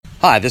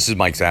Hi, this is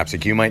Mike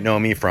Zapsik. You might know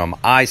me from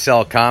I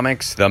Sell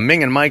Comics, The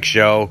Ming and Mike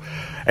Show,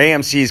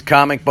 AMC's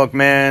Comic Book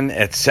Man,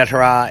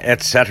 etc.,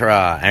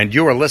 etc. And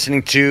you are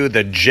listening to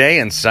the Jay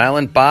and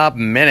Silent Bob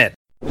Minute.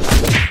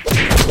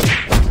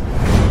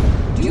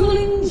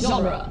 Dueling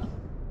Genre.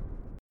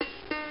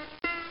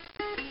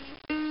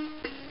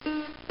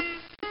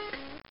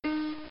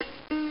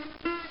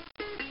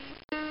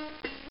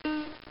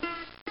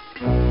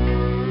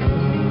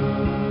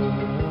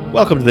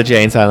 Welcome to the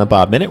Jay and Silent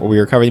Bob Minute, where we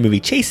are covering the movie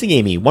Chasing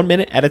Amy 1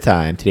 minute at a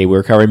time. Today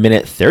we're covering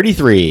minute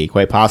 33,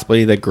 quite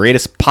possibly the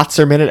greatest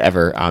Potzer minute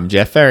ever. I'm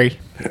Jeff Ferry.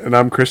 And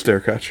I'm Chris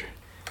Derkach.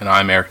 And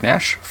I'm Eric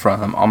Nash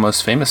from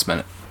Almost Famous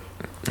Minute.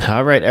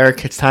 All right,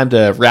 Eric, it's time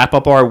to wrap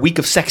up our week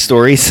of sex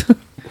stories.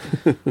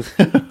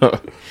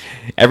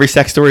 Every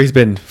sex story has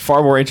been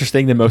far more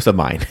interesting than most of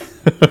mine.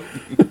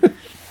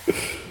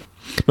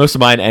 Most of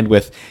mine end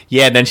with,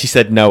 yeah, and then she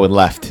said no and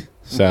left.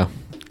 So...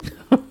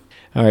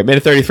 All right,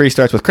 minute 33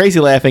 starts with crazy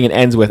laughing and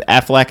ends with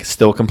Affleck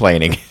still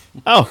complaining.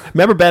 Oh,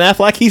 remember Ben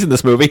Affleck? He's in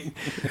this movie.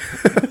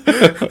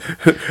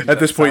 At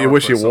this point, you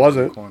wish he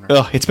wasn't.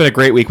 Oh, it's been a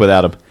great week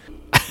without him.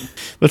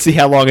 Let's see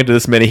how long into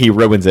this minute he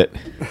ruins it.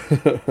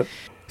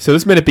 So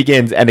this minute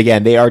begins, and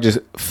again, they are just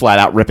flat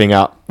out ripping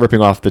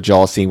off the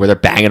Jaws scene where they're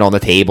banging on the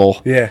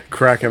table. Yeah,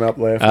 cracking up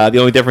laughing. The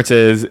only difference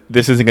is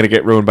this isn't going to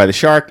get ruined by the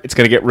shark. It's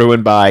going to get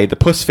ruined by the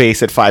puss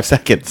face at 5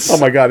 seconds. Oh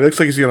my god, it looks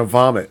like he's going to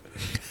vomit.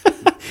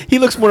 He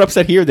looks more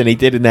upset here than he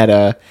did in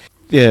that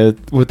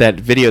with that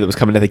video that was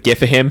coming to the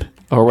GIF of him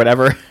or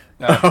whatever.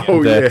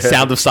 Oh, The yeah.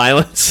 Sound of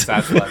Silence.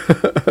 Sad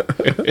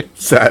flag.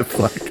 Sad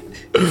flag.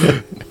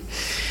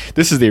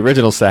 This is the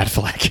original Sad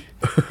Flag.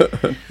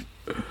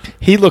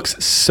 He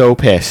looks so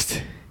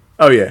pissed.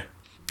 Oh, yeah.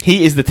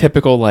 He is the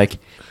typical, like...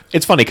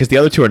 It's funny, because the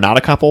other two are not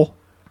a couple,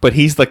 but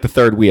he's like the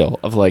third wheel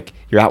of, like,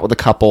 you're out with a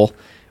couple,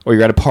 or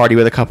you're at a party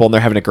with a couple, and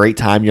they're having a great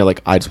time, and you're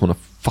like, I just want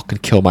to fucking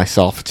kill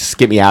myself. Just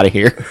get me out of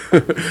here.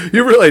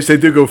 You realize they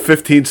do go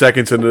 15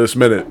 seconds into this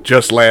minute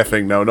just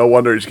laughing, though. No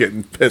wonder he's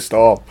getting pissed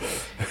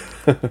off.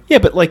 Yeah,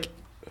 but, like,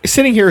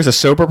 sitting here as a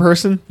sober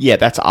person, yeah,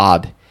 that's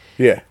odd.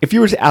 Yeah. If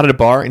you were out at a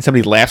bar and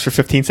somebody laughs for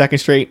 15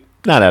 seconds straight,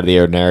 not out of the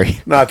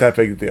ordinary. Not that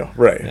big a deal.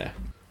 Right. Yeah.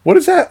 What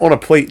is that on a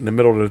plate in the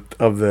middle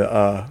of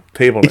the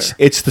table there?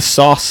 It's the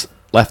sauce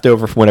left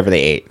over from whatever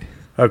they ate.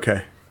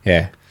 Okay.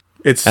 Yeah.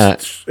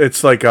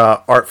 It's like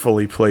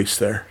artfully placed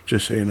there,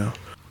 just so you know.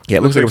 Yeah,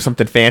 it looks like it was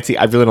something fancy.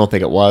 I really don't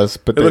think it was.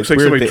 But It looks like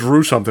weird somebody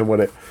drew something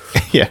with it.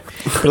 Yeah.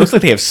 But it looks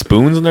like they have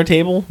spoons on their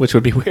table, which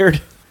would be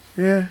weird.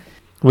 Yeah.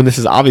 When this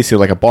is obviously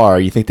like a bar,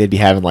 you think they'd be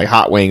having like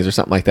hot wings or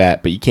something like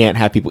that, but you can't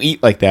have people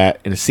eat like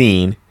that in a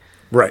scene.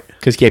 Right.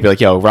 Because you can't be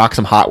like, yo, rock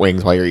some hot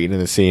wings while you're eating in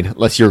the scene,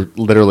 unless you're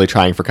literally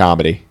trying for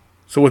comedy.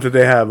 So what did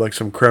they have? Like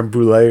some creme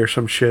brulee or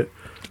some shit?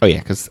 Oh, yeah,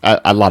 because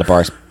a lot of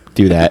bars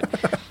do that.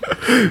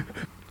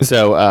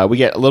 So we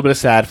get a little bit of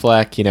Sad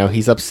Fleck. You know,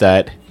 he's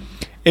upset.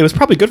 It was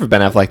probably good for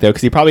Ben Affleck, though,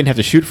 because he probably didn't have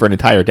to shoot for an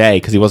entire day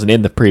because he wasn't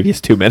in the previous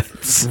 2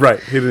 minutes.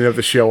 Right. He didn't have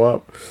to show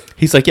up.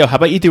 He's like, yo, how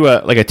about you do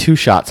a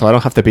 2-shot so I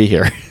don't have to be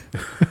here?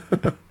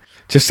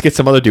 Just get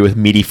some other dude with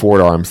meaty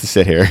forearms to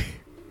sit here.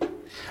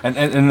 And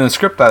in the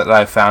script that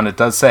I found, it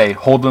does say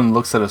Holden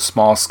looks at a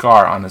small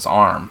scar on his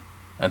arm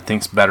and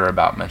thinks better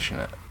about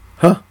mentioning it.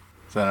 Huh?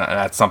 So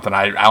that's something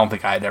I don't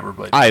think I'd ever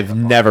played. I've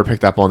never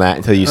picked up on that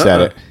until you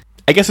said it.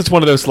 I guess it's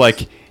one of those,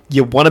 like,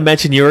 you want to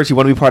mention yours, you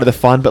want to be part of the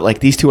fun, but, like,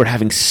 these two are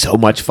having so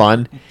much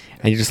fun,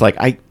 and you're just like,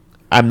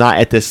 I'm not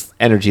at this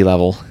energy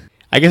level.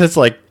 I guess it's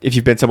like if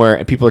you've been somewhere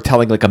and people are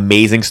telling, like,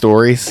 amazing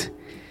stories.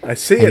 I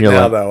see it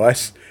now, though.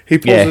 He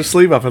pulls his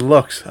sleeve up and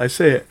looks. I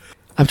see it.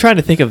 I'm trying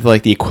to think of,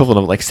 like, the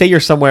equivalent of, like, say you're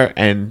somewhere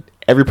and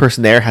every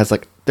person there has,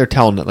 like, they're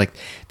telling it, like,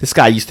 this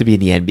guy used to be in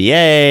the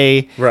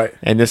NBA. Right.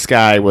 And this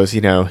guy was,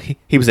 you know,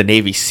 he was a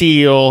Navy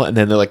SEAL. And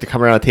then they're, like, they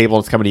come around the table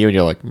and it's coming to you and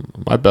you're like,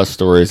 my best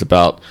story is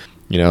about,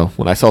 you know,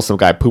 when I saw some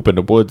guy poop in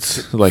the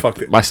woods. Like, Fuck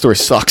it. my story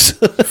sucks.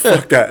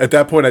 Fuck that. At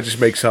that point, I just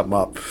make something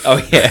up. Oh,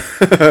 yeah.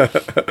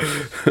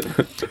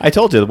 I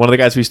told you, one of the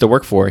guys we used to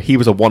work for, he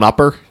was a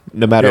one-upper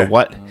no matter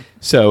what.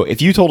 So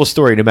if you told a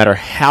story, no matter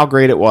how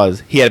great it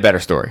was, he had a better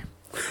story.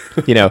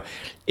 You know,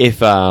 if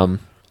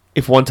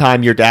one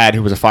time your dad,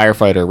 who was a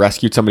firefighter,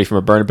 rescued somebody from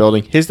a burning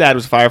building, his dad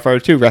was a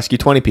firefighter too, rescued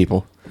 20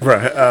 people.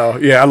 Right. Oh,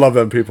 yeah, I love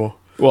them people.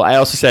 Well, I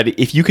also said,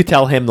 if you could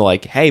tell him,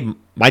 like, hey,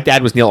 my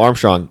dad was Neil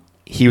Armstrong,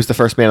 he was the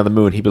first man on the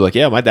moon, he'd be like,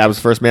 yeah, my dad was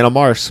the first man on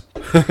Mars.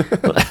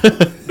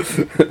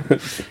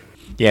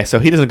 Yeah, so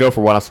he doesn't go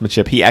for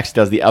one-upsmanship. He actually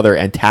does the other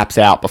and taps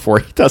out before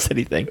he does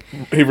anything.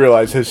 He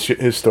realized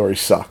his story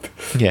sucked.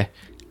 Yeah.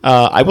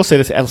 I will say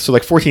this, so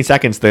like 14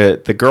 seconds,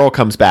 the girl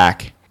comes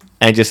back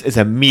and just is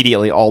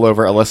immediately all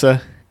over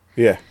Alyssa.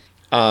 Yeah.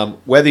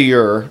 Whatever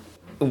your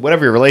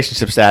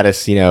relationship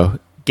status, you know,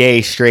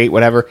 gay, straight,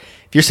 whatever,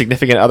 if your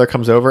significant other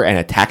comes over and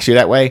attacks you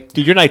that way,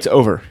 dude, your night's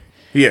over.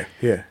 Yeah,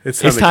 yeah. It's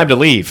time to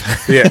leave.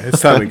 Yeah,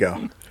 it's time to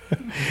go.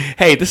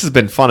 Hey, this has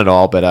been fun and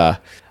all, but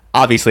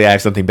obviously I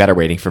have something better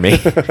waiting for me.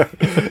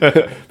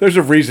 There's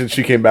a reason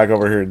she came back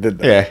over here and did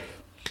that. Yeah.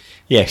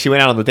 Yeah, she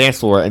went out on the dance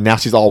floor, and now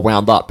she's all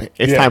wound up.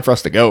 It's time for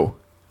us to go.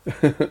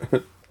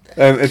 And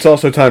it's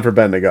also time for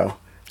Ben to go.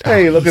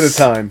 Hey, look at the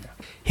time.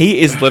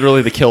 He is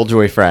literally the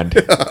killjoy friend.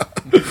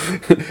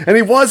 And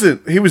he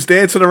wasn't. He was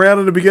dancing around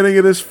in the beginning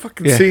of this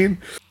fucking Yeah. scene.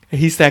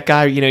 He's that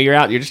guy, you're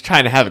out, you're just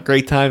trying to have a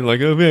great time. Like,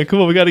 oh man,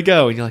 come on, we got to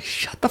go. And you're like,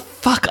 shut the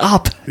fuck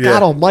up. Yeah.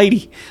 God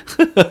almighty.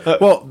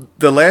 Well,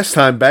 the last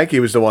time Banky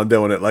was the one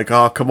doing it. Like,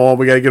 oh, come on,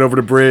 we got to get over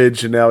the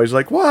bridge. And now he's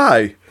like,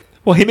 why?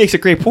 Well, he makes a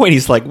great point.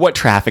 He's like, what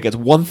traffic? It's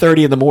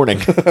 1:30 in the morning.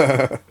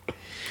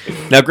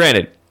 Now,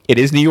 granted, it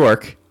is New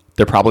York.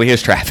 There probably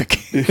is traffic.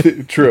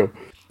 True.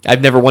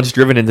 I've never once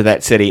driven into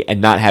that city and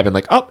not having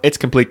like, oh, it's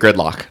complete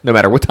gridlock, no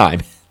matter what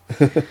time.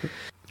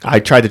 I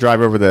tried to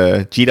drive over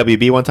the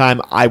GWB one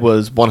time. I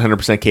was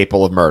 100%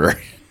 capable of murder.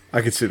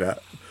 I can see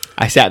that.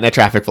 I sat in that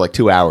traffic for like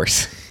 2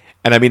 hours.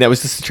 And I mean, that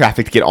was just the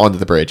traffic to get onto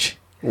the bridge.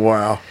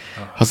 Wow.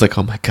 I was like,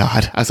 oh my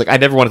God. I was like, I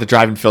never wanted to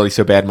drive in Philly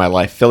so bad in my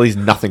life. Philly's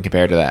nothing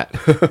compared to that.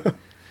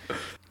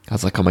 I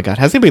was like, oh my God,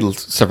 has anybody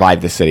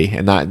survived this city?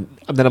 And then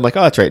I'm like,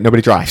 oh, that's right.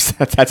 Nobody drives.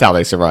 That's how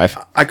they survive.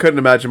 I couldn't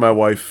imagine my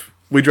wife.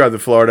 We drive to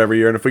Florida every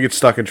year, and if we get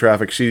stuck in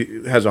traffic,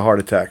 she has a heart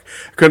attack.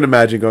 I couldn't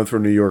imagine going through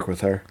New York with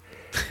her.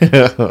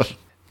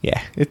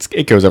 Yeah,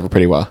 it goes over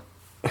pretty well.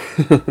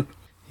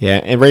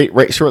 Yeah, and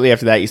right shortly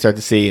after that, you start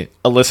to see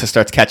Alyssa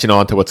starts catching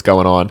on to what's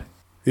going on.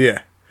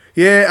 Yeah.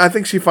 Yeah, I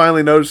think she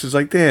finally notices,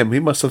 like, damn, he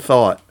must have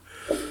thought.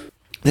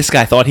 This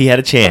guy thought he had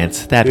a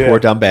chance. That Yeah. poor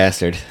dumb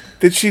bastard.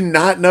 Did she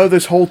not know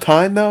this whole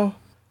time, though?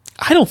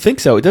 I don't think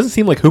so. It doesn't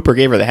seem like Hooper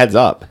gave her the heads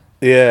up.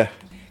 Yeah.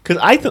 Because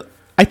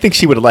I think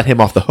she would have let him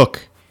off the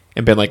hook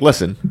and been like,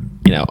 listen,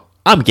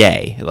 I'm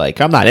gay. Like,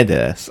 I'm not into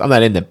this. I'm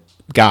not into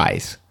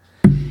guys.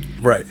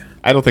 Right.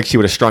 I don't think she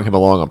would have strung him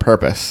along on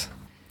purpose.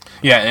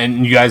 Yeah,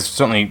 and you guys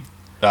certainly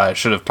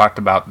should have talked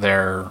about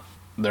their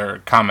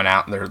common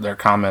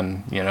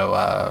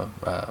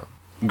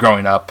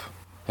growing up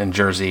in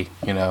Jersey,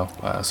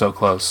 so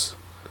close.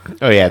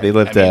 Oh, yeah. They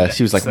lived, I mean,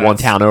 she was like so one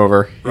that's- town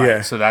over. Right.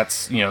 Yeah. So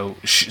that's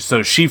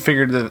so she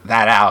figured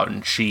that out,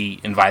 and she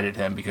invited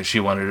him because she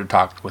wanted to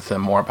talk with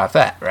him more about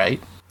that,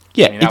 right?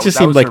 Yeah, I mean, it that just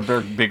that seemed was like,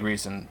 her big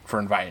reason for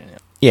inviting him.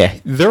 yeah,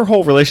 their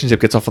whole relationship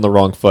gets off on the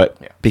wrong foot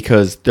Yeah.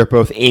 because they're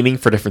both aiming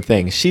for different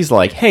things. She's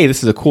like, hey,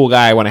 this is a cool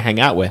guy I want to hang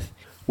out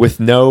with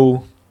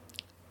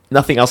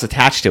nothing else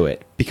attached to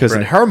it. Because in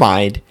Right. her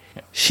mind,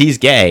 she's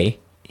gay,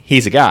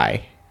 he's a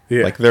guy.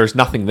 Yeah. Like, there's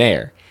nothing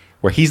there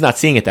where he's not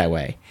seeing it that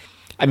way.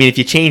 I mean, if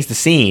you change the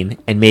scene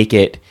and make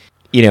it,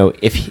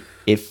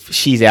 if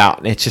she's out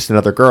and it's just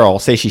another girl,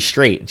 say she's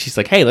straight, and she's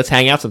like, hey, let's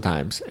hang out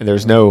sometimes, and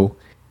there's no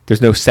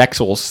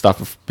sexual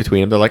stuff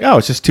between them. They're like, oh,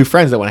 it's just two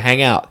friends that want to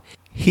hang out.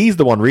 He's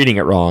the one reading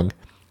it wrong.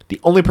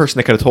 The only person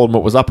that could have told him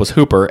what was up was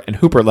Hooper, and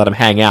Hooper let him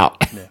hang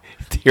out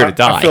here to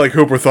die. I feel like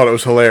Hooper thought it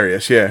was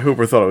hilarious. Yeah,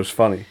 Hooper thought it was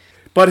funny.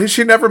 But has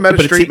she never met a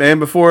But it's- straight man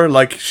before?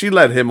 Like, she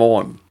led him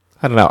on.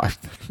 I don't know.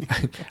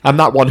 I'm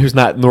not one who's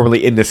not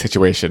normally in this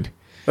situation.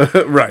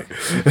 Right.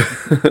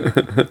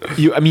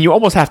 You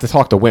almost have to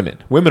talk to women.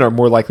 Women are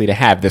more likely to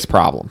have this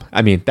problem.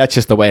 I mean, that's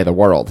just the way of the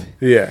world.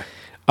 Yeah.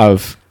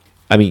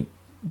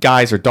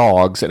 Guys are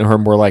dogs and are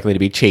more likely to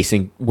be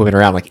chasing women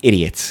around like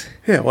idiots.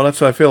 Yeah, well,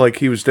 that's what I feel like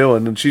he was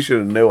doing, and she should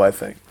have knew, I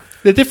think.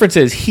 The difference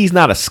is he's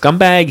not a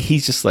scumbag.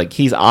 He's just like,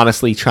 he's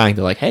honestly trying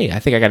to like, hey, I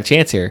think I got a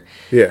chance here.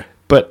 Yeah.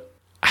 But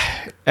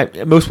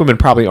most women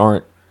probably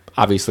aren't.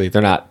 Obviously,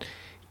 they're not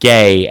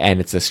gay and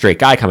it's a straight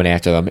guy coming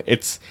after them.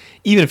 It's,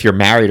 even if you're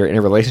married or in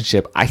a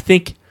relationship, I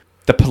think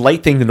the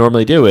polite thing to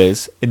normally do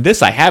is, and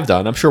this I have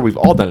done, I'm sure we've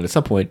all done it at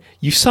some point,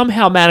 you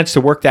somehow manage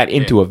to work that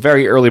into a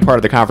very early part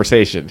of the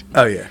conversation.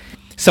 Oh, yeah.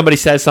 Somebody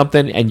says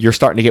something and you're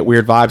starting to get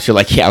weird vibes. You're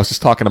like, yeah, I was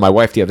just talking to my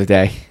wife the other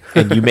day.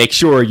 And you make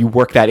sure you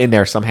work that in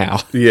there somehow.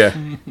 Yeah.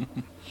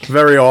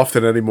 Very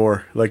often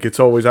anymore. Like, it's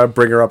always, I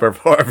bring her up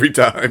every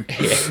time.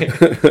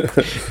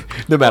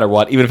 No matter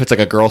what, even if it's like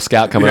a Girl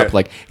Scout coming Yeah. up,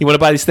 like, you want to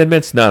buy these Thin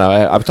Mints? No,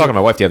 I was talking to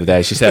my wife the other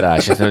day. She said,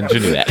 she shouldn't do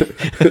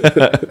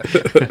that.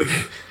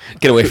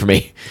 Get away from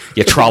me,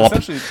 you trollop.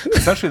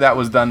 Essentially, that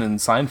was done in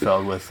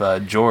Seinfeld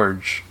with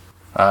George,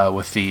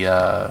 with the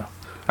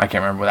I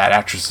can't remember that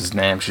actress's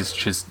name.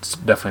 She's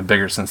definitely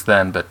bigger since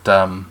then, but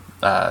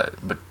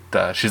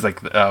she's like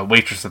a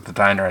waitress at the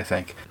diner, I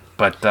think.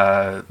 But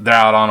they're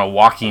out on a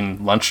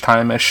walking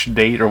lunchtime-ish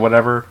date or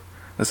whatever,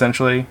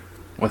 essentially,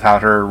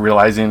 without her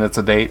realizing it's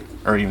a date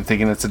or even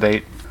thinking it's a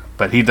date.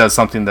 But he does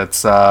something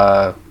that's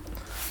that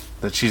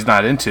she's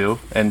not into,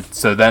 and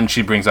so then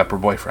she brings up her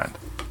boyfriend.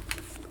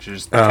 She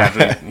just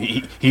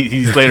casually,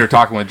 he's later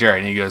talking with Jerry,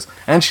 and he goes,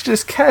 and she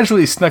just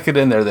casually snuck it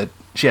in there that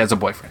she has a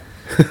boyfriend.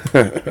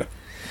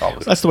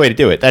 Always. That's the way to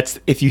do it. That's,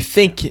 if you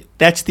think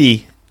that's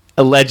the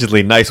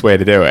allegedly nice way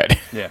to do it.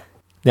 Yeah.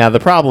 Now the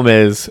problem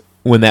is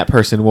when that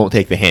person won't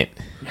take the hint.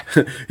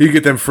 You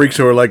get them freaks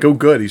who are like, oh,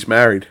 good, he's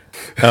married.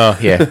 Oh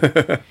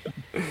yeah,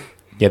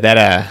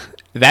 yeah.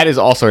 That is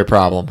also a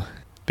problem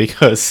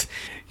because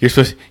you're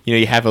supposed,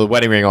 you have a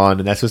wedding ring on,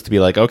 and that's supposed to be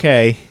like,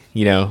 okay,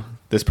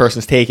 this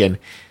person's taken,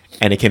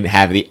 and it can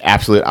have the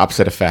absolute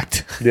opposite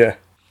effect. Yeah.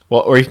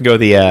 Well, or you can go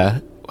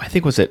I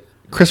think was it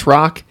Chris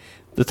Rock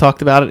that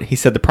talked about it. He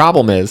said the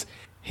problem is,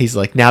 he's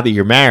like, now that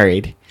you're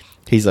married,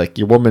 He's like,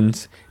 your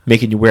woman's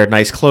making you wear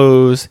nice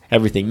clothes.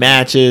 Everything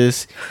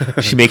matches.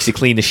 She makes you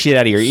clean the shit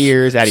out of your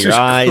ears, out of your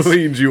eyes.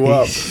 Cleans you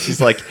up.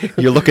 She's like,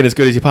 you're looking as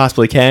good as you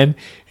possibly can.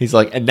 He's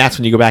like, and that's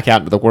when you go back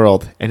out into the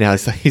world. And now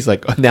he's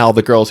like, now all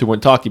the girls who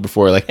wouldn't talk to you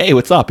before are like, hey,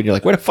 what's up? And you're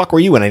like, where the fuck were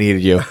you when I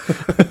needed you?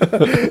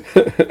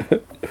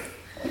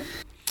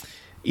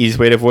 Easiest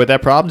way to avoid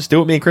that problem, just do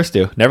what me and Chris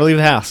do. Never leave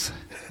the house.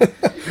 Do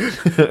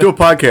a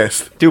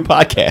podcast. Do a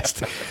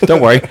podcast.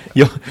 Don't worry.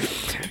 You're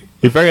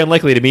very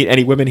unlikely to meet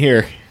any women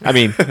here. I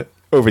mean,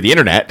 over the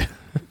internet.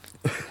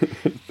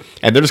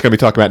 And they're just going to be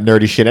talking about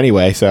nerdy shit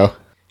anyway. So,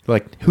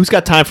 like, who's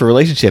got time for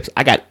relationships?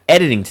 I got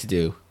editing to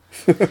do.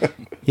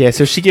 Yeah,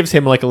 so she gives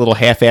him like a little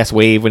half-ass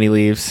wave when he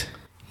leaves.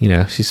 You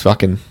know, she's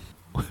fucking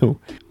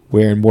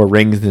wearing more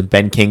rings than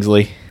Ben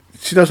Kingsley.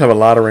 She does have a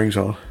lot of rings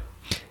on.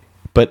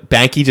 But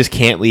Banky just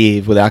can't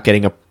leave without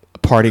getting a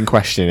parting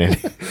question in.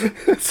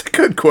 That's a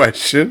good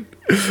question.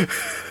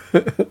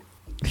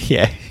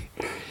 Yeah.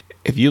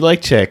 If you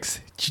like chicks,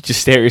 you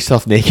just stare at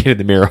yourself naked in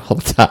the mirror all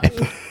the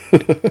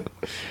time.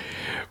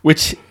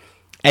 Which,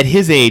 at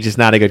his age, is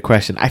not a good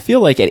question. I feel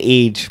like at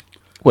age,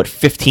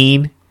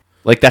 15?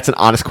 Like, that's an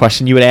honest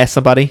question you would ask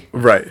somebody.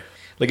 Right.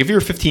 Like, if you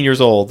were 15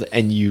 years old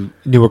and you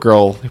knew a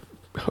girl,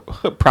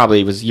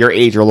 probably was your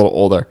age or a little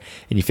older,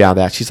 and you found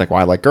out she's like,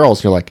 well, I like girls.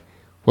 And you're like,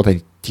 well,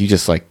 then do you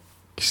just, like,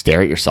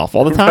 stare at yourself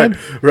all the time?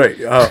 Right.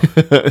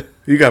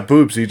 You got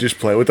boobs. You just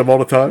play with them all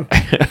the time.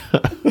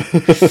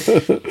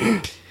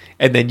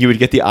 And then you would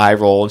get the eye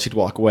roll and she'd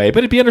walk away. But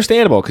it'd be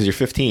understandable because you're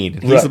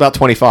 15. He's Right. about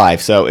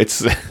 25. So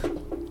it's...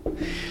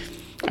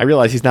 I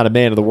realize he's not a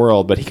man of the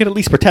world, but he can at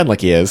least pretend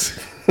like he is.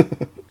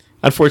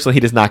 Unfortunately, he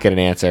does not get an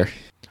answer.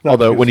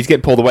 Although, when he's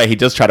getting pulled away, he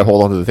does try to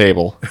hold onto the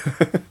table.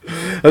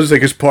 I was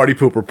like, his party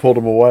pooper pulled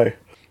him away.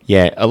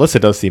 Yeah, Alyssa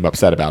does seem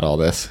upset about all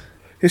this.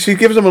 Yeah, she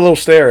gives him a little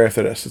stare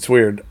after this. It's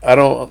weird. I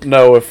don't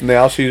know if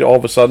now she all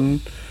of a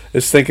sudden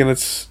is thinking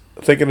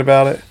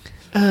about it.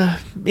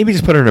 Maybe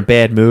just put her in a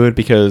bad mood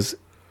because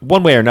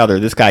one way or another,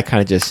 this guy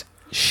kind of just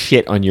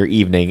shit on your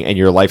evening and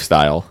your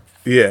lifestyle.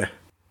 Yeah.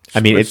 I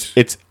mean,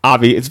 it's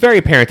obvious. It's very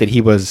apparent that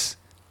he was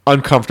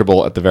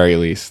uncomfortable at the very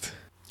least.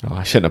 Oh,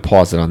 I shouldn't have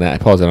paused it on that. I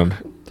paused it on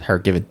her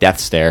giving death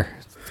stare.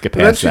 Let's get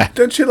past that.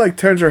 Then she like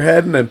turns her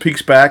head and then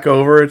peeks back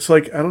over. It's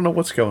like, I don't know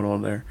what's going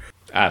on there.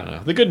 I don't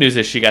know. The good news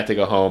is she got to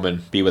go home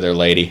and be with her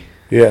lady.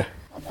 Yeah.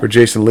 Or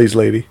Jason Lee's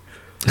lady.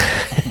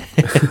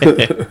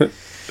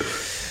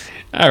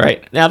 All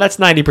right. Now that's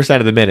 90%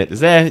 of the minute.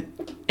 Is that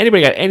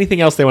anybody got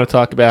anything else they want to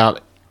talk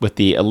about with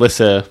the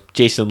Alyssa,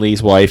 Jason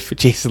Lee's wife,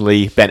 Jason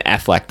Lee, Ben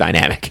Affleck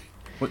dynamic?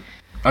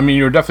 I mean,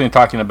 you were definitely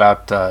talking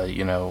about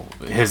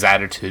his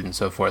attitude and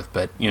so forth,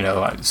 but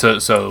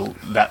so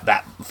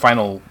that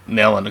final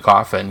nail in the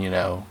coffin,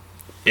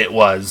 it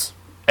was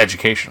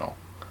educational.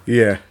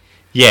 Yeah.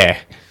 Yeah.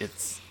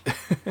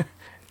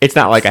 It's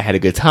not like I had a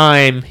good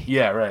time.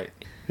 Yeah, right.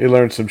 He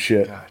learned some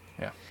shit. God,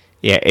 yeah.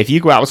 Yeah, if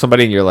you go out with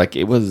somebody and you're like,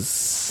 it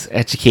was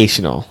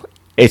educational,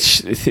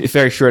 it's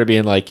very short of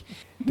being like,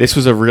 this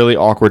was a really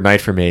awkward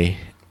night for me,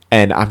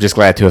 and I'm just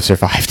glad to have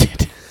survived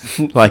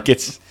it. Like,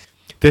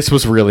 this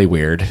was really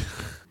weird.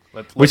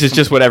 Which is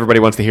just what everybody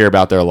wants to hear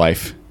about their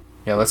life.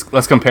 Yeah,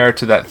 let's compare it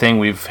to that thing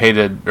we've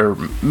hated, or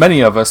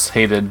many of us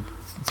hated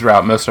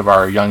throughout most of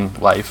our young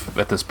life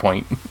at this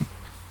point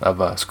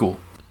of school.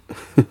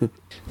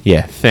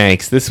 Yeah,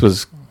 thanks. This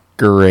was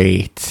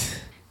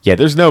great. Yeah,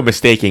 there's no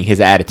mistaking his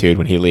attitude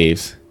when he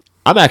leaves.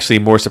 I'm actually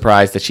more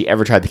surprised that she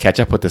ever tried to catch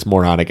up with this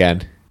moron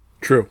again.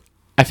 True.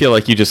 I feel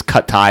like you just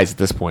cut ties at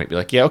this point. Be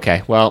like, yeah,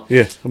 okay, well.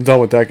 Yeah, I'm done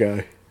with that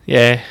guy.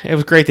 Yeah, it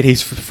was great that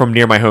he's from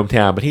near my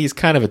hometown, but he's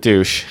kind of a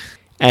douche.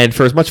 And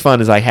for as much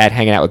fun as I had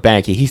hanging out with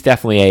Banky, he's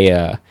definitely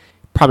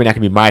probably not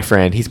going to be my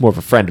friend. He's more of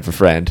a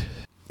friend.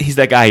 He's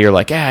that guy you're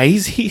like,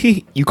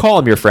 you call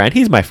him your friend.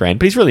 He's my friend,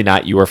 but he's really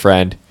not your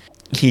friend.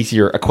 He's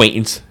your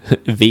acquaintance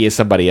via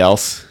somebody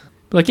else.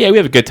 Like, yeah, we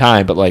have a good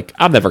time, but like,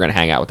 I'm never going to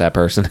hang out with that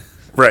person.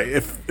 Right.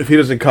 If he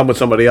doesn't come with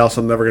somebody else,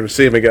 I'm never going to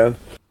see him again.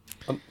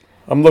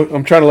 I'm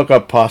trying to look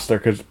up Potzer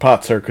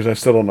because I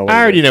still don't know.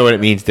 I already know what it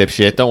means,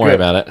 dipshit. Don't worry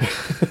about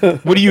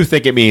it. What do you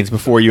think it means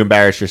before you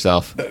embarrass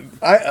yourself?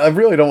 I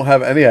really don't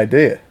have any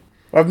idea.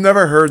 I've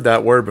never heard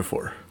that word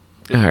before.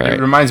 All right.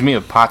 It reminds me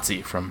of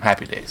Potsy from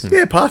Happy Days.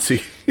 Yeah,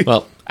 Potsy.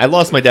 Well, I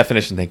lost my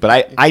definition thing,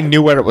 but I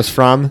knew where it was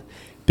from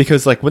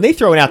because like when they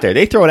throw it out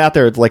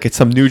there like it's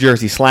some New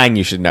Jersey slang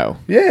you should know.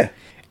 Yeah.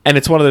 And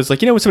it's one of those,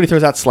 like, when somebody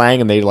throws out slang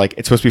and they, like,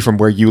 it's supposed to be from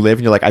where you live,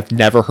 and you're like, I've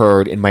never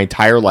heard in my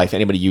entire life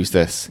anybody use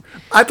this.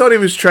 I thought he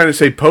was trying to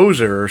say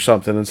poser or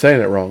something and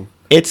saying it wrong.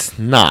 It's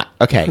not.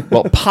 Okay,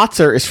 well,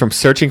 Potzer is from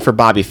Searching for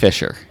Bobby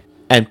Fischer.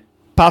 And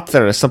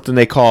Potzer is something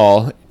they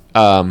call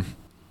bad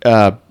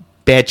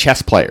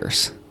chess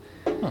players.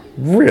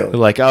 Really? They're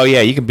like, oh,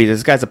 yeah, you can beat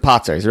this guy's a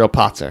Potzer. He's a real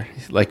Potzer.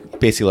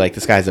 Like, basically, like,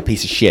 this guy's a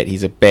piece of shit.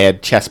 He's a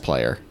bad chess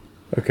player.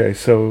 Okay,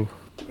 so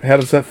how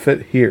does that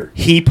fit here?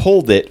 He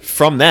pulled it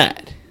from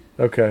that.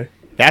 Okay.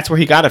 That's where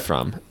he got it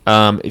from.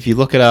 If you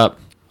look it up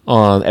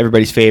on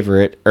everybody's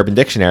favorite Urban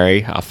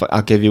Dictionary,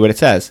 I'll give you what it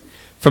says.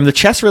 From the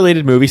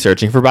chess-related movie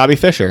Searching for Bobby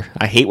Fischer.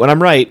 I hate when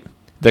I'm right.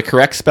 The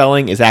correct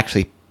spelling is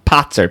actually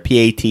Patzer,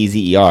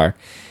 P-A-T-Z-E-R,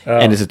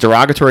 and is a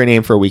derogatory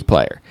name for a weak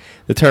player.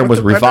 The term was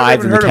I've never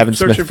revived in even the heard of Kevin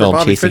Smith Searching for film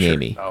Bobby Chasing Fischer.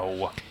 Amy.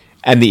 Oh,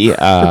 And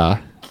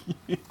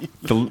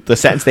the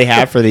sentence they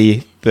have for the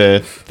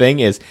thing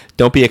is,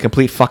 "Don't be a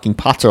complete fucking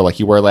Patzer like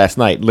you were last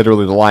night."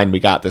 Literally the line we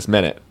got this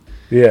minute.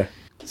 Yeah.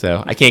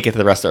 So I can't get to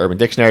the rest of Urban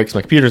Dictionary because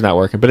my computer's not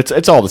working, but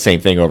it's all the same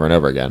thing over and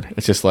over again.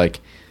 It's just like,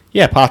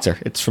 yeah, Patzer.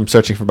 It's from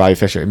Searching for Bobby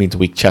Fischer. It means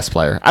weak chess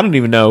player. I don't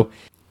even know.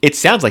 It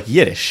sounds like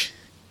Yiddish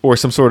or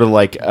some sort of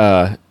like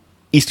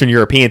Eastern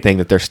European thing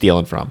that they're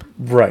stealing from.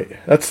 Right.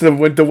 That's the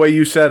way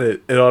you said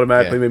it. It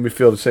automatically Yeah. made me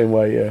feel the same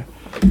way. Yeah.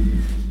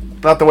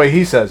 Not the way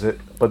he says it,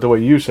 but the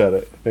way you said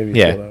it made me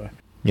feel that way.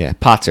 Yeah,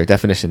 Patzer,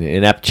 definition,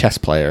 inept chess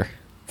player.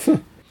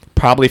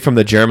 Probably from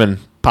the German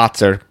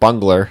Patzer,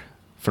 bungler,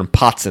 from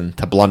Potzen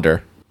to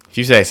blunder. If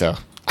you say so.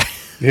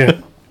 Yeah.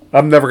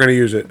 I'm never gonna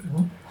use it.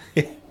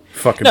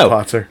 Fucking No.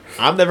 Potzer.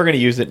 I'm never going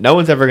to use it. No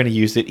one's ever going to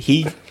use it.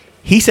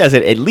 He says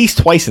it at least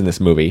twice in this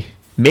movie.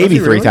 Maybe he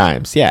 3 really?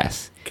 times,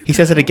 yes. He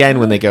says it again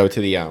when they go to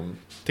the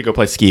to go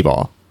play skee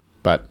ball.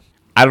 But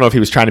I don't know if he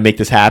was trying to make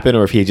this happen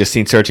or if he had just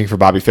seen Searching for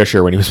Bobby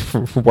Fischer when he was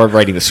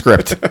writing the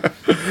script.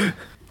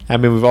 I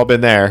mean, we've all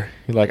been there.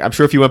 You're like, I'm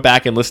sure if you went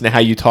back and listened to how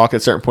you talk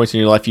at certain points in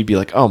your life, you'd be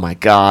like, oh my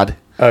God.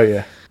 Oh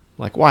yeah.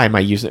 Like, why am I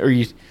using it? Or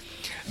you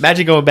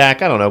imagine going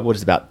back, I don't know, what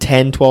is it, about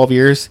 10, 12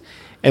 years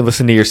and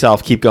listen to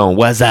yourself keep going,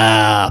 what's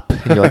up?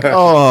 And you're like,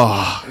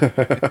 oh,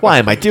 why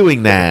am I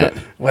doing that?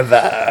 What's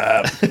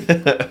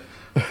up?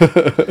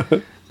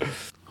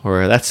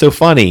 Or that's so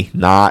funny.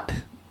 Not.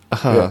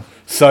 Yeah.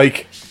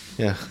 Psych.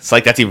 Yeah. It's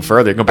like that's even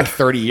further. Go back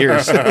 30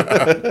 years.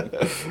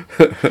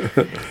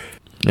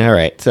 All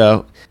right.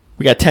 So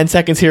we got 10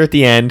 seconds here at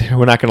the end.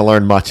 We're not going to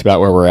learn much about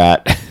where we're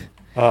at.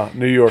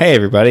 New York. Hey,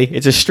 everybody.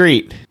 It's a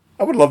street.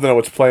 I would love to know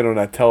what's playing on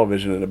that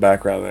television in the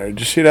background there. Did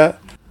you see that?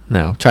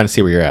 No, I'm trying to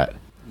see where you're at.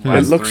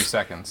 last looks- 3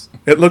 seconds.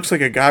 It looks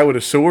like a guy with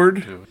a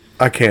sword.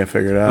 I can't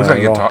figure it out. Looks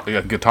like at all.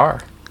 a guitar.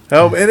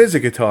 Oh, it is a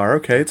guitar.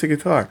 Okay, it's a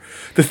guitar.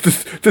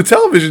 The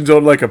television's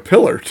on like a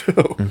pillar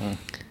too.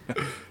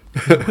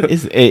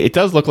 It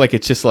does look like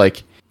it's just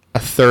like a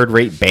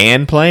third-rate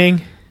band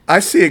playing. I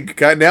see a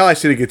guy now. I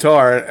see the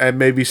guitar and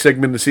maybe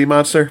Sigmund the Sea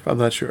Monster. I'm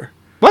not sure.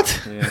 What?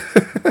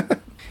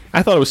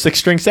 I thought it was Six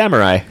String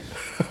Samurai.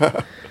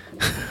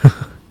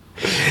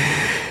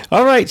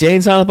 All right, Jay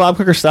and Silent Bob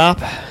Cooker, stop.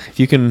 If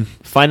you can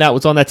find out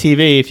what's on that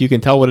TV, if you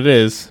can tell what it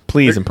is,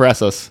 please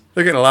impress us.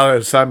 They're getting a lot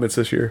of assignments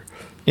this year.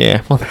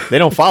 Yeah, well, they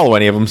don't follow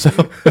any of them, so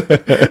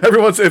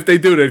Every once if they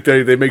do,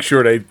 they make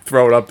sure they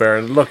throw it up there.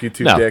 And look, you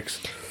two no.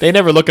 dicks. They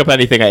never look up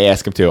anything I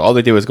ask them to. All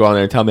they do is go on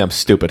there and tell me I'm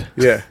stupid.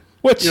 Yeah.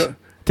 Which, You know-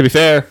 to be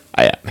fair,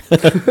 I am.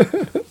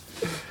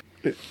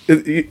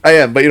 I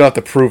am, but you don't have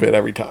to prove it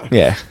every time.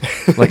 Yeah,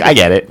 like I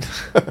get it.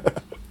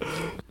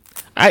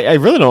 I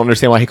really don't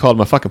understand why he called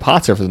him a fucking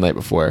Potzer for the night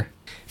before.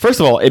 First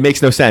of all, it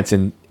makes no sense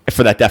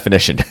for that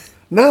definition.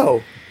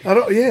 No, I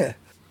don't. Yeah.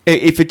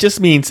 If it just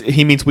means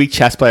he means weak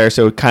chess player,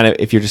 so it kind of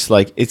if you're just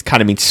like it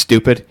kind of means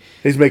stupid.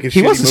 He's making.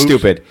 He shitty wasn't moves.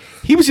 stupid.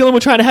 He was the only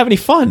one trying to have any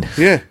fun.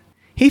 Yeah.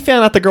 He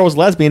found out the girl was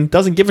lesbian,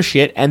 doesn't give a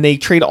shit, and they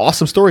trade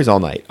awesome stories all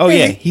night. Oh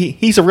yeah,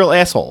 he's a real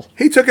asshole.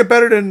 He took it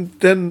better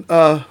than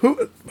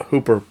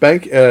Hooper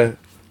Bank. What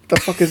the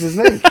fuck is his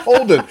name?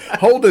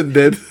 Holden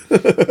did.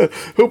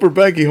 Hooper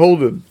Banky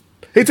Holden.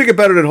 He took it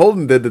better than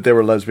Holden did that they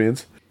were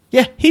lesbians.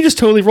 Yeah, he just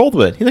totally rolled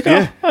with it. He's like, oh,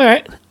 Yeah. all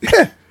right.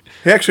 Yeah.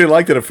 He actually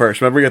liked it at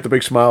first. Remember, he got the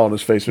big smile on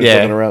his face when he was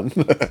Yeah. looking around.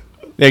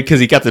 Yeah, because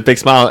he got the big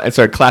smile and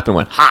started clapping and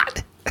went,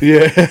 hot.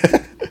 Yeah.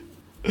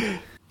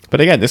 But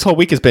again, this whole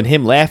week has been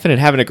him laughing and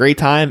having a great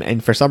time,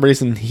 and for some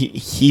reason,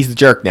 he's the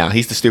jerk now.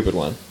 He's the stupid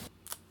one.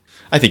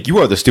 I think you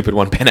are the stupid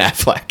one, Ben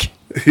Affleck.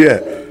 Yeah.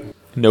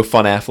 No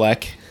fun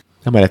Affleck.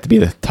 That might have to be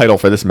the title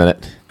for this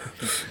minute.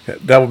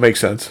 That would make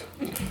sense.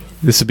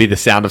 This would be the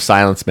Sound of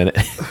Silence minute.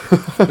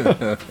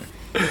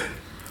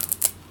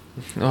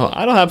 Oh,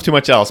 I don't have too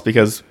much else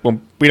because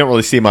we don't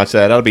really see much of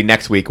that. That'll be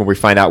next week when we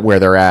find out where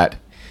they're at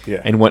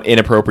Yeah. and what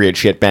inappropriate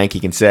shit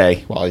Banky can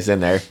say while he's in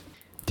there.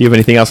 Do you have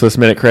anything else for this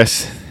minute,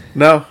 Chris?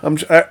 No,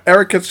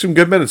 Eric gets some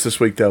good minutes this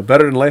week, though.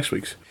 Better than last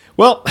week's.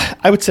 Well,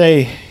 I would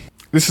say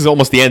this is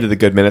almost the end of the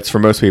good minutes for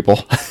most people.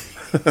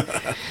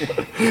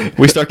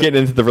 We start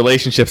getting into the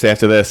relationships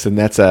after this, and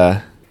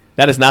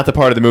that is not the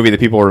part of the movie that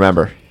people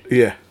remember.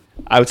 Yeah.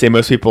 I would say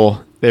most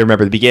people, they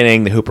remember the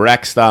beginning, the Hooper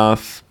X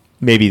stuff,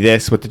 maybe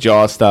this with the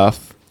Jaws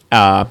stuff,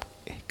 kind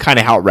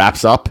of how it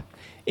wraps up.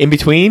 In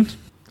between,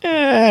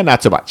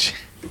 not so much.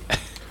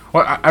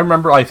 Well, I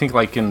remember. I think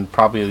like in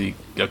probably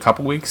a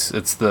couple weeks,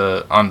 it's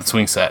on the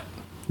swing set.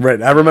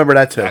 Right. I remember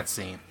that, too. That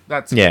scene.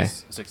 That Yeah.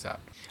 sticks out.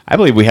 I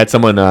believe we had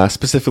someone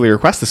specifically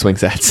request the swing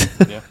sets.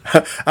 Yeah.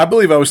 I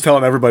believe I was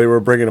telling everybody we were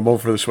bringing them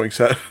over for the swing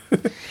set.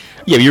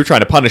 Yeah, but you were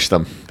trying to punish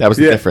them. That was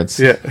the difference.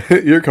 Yeah.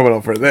 You're coming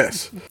over for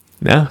this.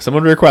 No,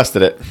 someone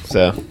requested it,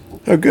 so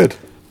Oh, good.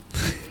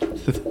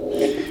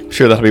 I'm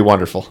sure that'll be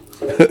wonderful.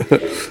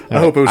 I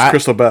hope it was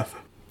Crystal Beth.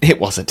 It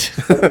wasn't.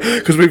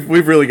 Because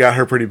we've really got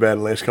her pretty bad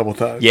the last couple of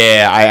times.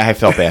 Yeah, I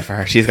felt bad for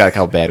her. She's got a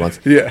couple bad ones.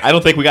 Yeah. I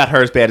don't think we got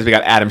her as bad as we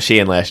got Adam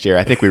Sheehan last year.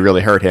 I think we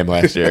really hurt him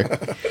last year.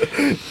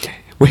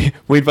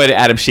 we invited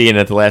Adam Sheehan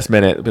at the last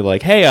minute. Be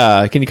like,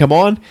 hey, can you come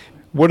on?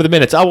 What are the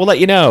minutes? Oh, we'll let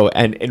you know.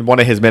 And in one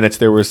of his minutes,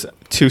 there was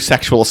 2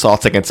 sexual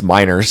assaults against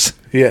minors.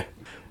 Yeah.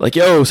 Like,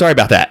 yo, sorry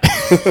about that.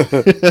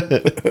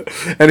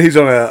 And he's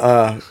on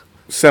a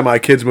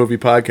semi-kids movie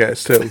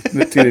podcast, too.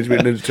 Teenage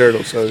Mutant Ninja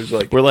Turtles. So he's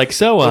like... We're like,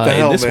 so the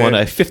hell, in this man? one,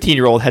 a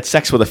 15-year-old had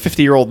sex with a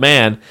 50-year-old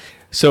man.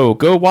 So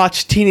go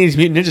watch Teenage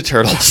Mutant Ninja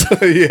Turtles.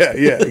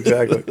 yeah,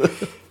 exactly.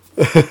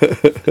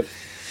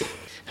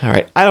 All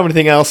right. I don't have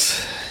anything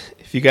else.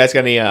 If you guys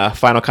got any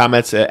final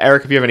comments,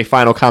 Eric, if you have any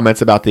final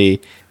comments about the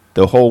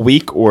whole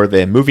week or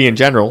the movie in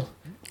general,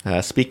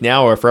 speak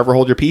now or forever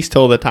hold your peace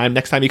till the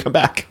next time you come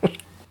back.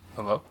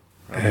 Hello?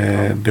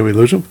 And did we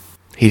lose him?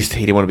 He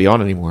didn't want to be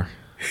on anymore.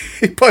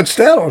 He punched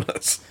out on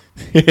us.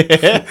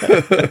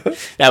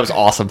 That was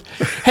awesome.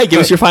 Hey, give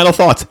us your final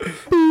thoughts.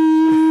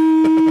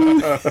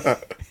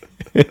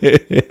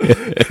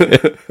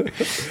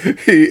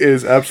 He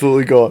is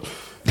absolutely gone.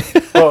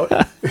 Well,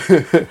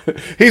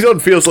 he's on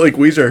Feels Like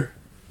Weezer,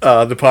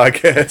 the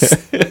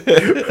podcast,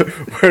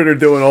 where they're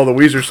doing all the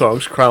Weezer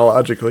songs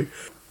chronologically.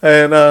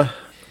 And I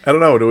don't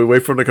know, do we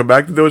wait for him to come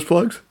back to do his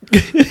plugs?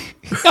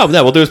 Oh,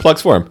 no, we'll do his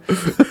plugs for him.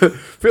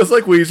 Feels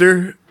Like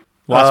Weezer.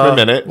 Watch for a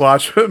minute.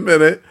 Watch for a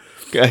minute.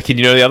 Can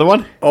you know the other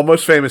one?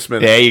 Almost Famous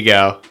Minute. There you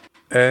go.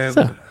 And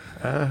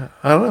I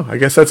don't know. I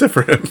guess that's it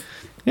for him.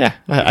 Yeah,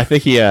 I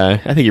think he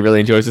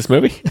really enjoys this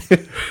movie.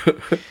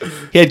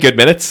 He had good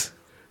minutes.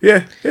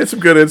 Yeah, he had some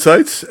good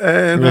insights.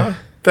 And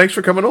thanks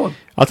for coming on.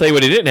 I'll tell you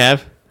what he didn't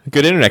have. A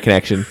good internet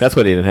connection. That's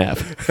what he didn't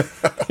have.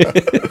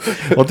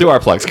 We'll do our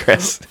plugs,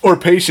 Chris. Or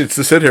patience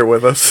to sit here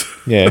with us.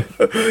 Yeah.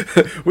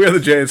 We are the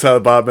Jay and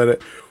Silent Bob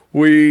Minute.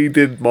 We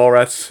did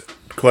Mallrats,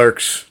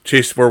 Clerks.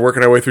 We're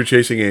working our way through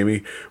Chasing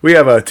Amy. We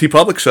have a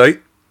TeePublic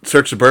site.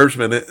 Search the Burbs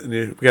Minute. And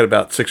we got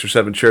about 6 or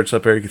 7 shirts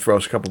up there. You can throw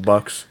us a couple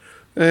bucks.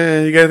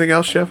 You got anything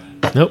else, Jeff?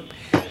 Nope.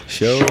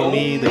 Show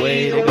me the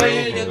way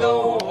to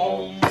go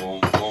home.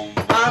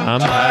 I'm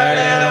tired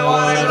and I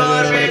want to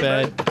go to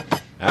bed.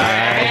 I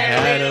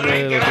had a little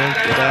drink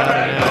about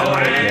an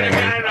hour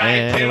ago,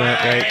 and it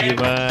went right through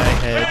my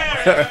head.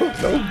 I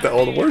don't know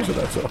all the words of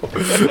that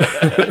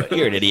song.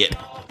 You're an idiot.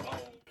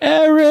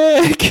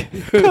 Eric,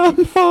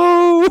 come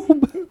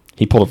home.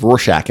 He pulled a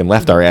Rorschach and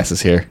left our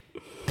asses here.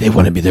 They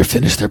wanted me to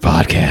finish their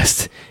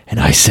podcast, and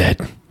I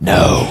said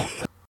no.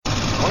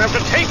 Don't have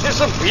to take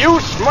this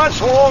abuse much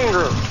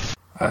longer.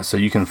 So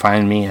you can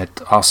find me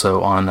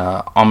also on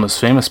Almost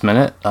Famous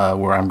Minute,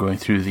 where I'm going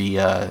through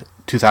the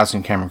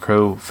 2000 Cameron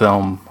Crowe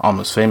film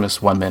Almost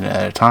Famous 1 minute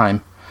at a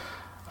time.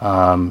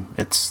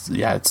 It's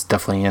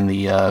definitely in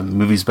the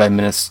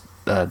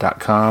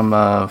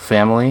moviesbyminutes.com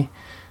family,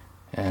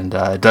 and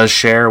it does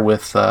share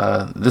with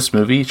this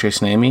movie,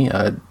 Chasing Amy,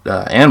 and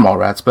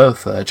Mallrats,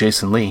 both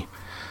Jason Lee.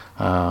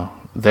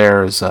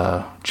 There's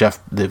Jeff,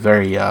 the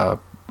very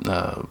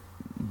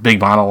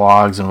big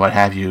monologues and what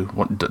have you,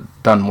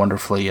 done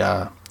wonderfully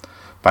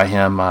by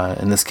him.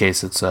 In this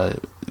case, it's the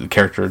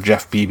character of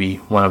Jeff Beebe,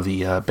 one of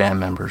the band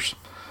members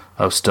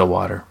of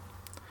Stillwater.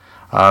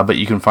 But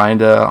you can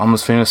find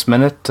Almost Famous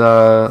Minute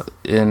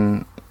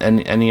in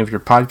any of your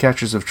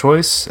podcatchers of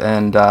choice,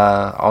 and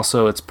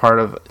also it's part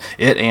of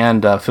it,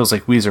 and Feels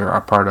Like Weezer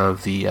are part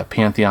of the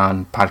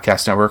Pantheon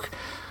Podcast Network.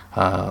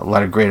 A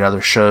lot of great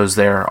other shows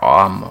there,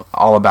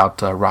 all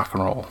about rock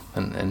and roll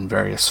in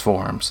various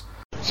forms.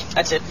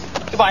 That's it.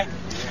 Goodbye.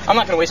 I'm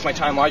not going to waste my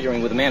time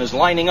arguing with a man who's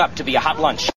lining up to be a hot lunch.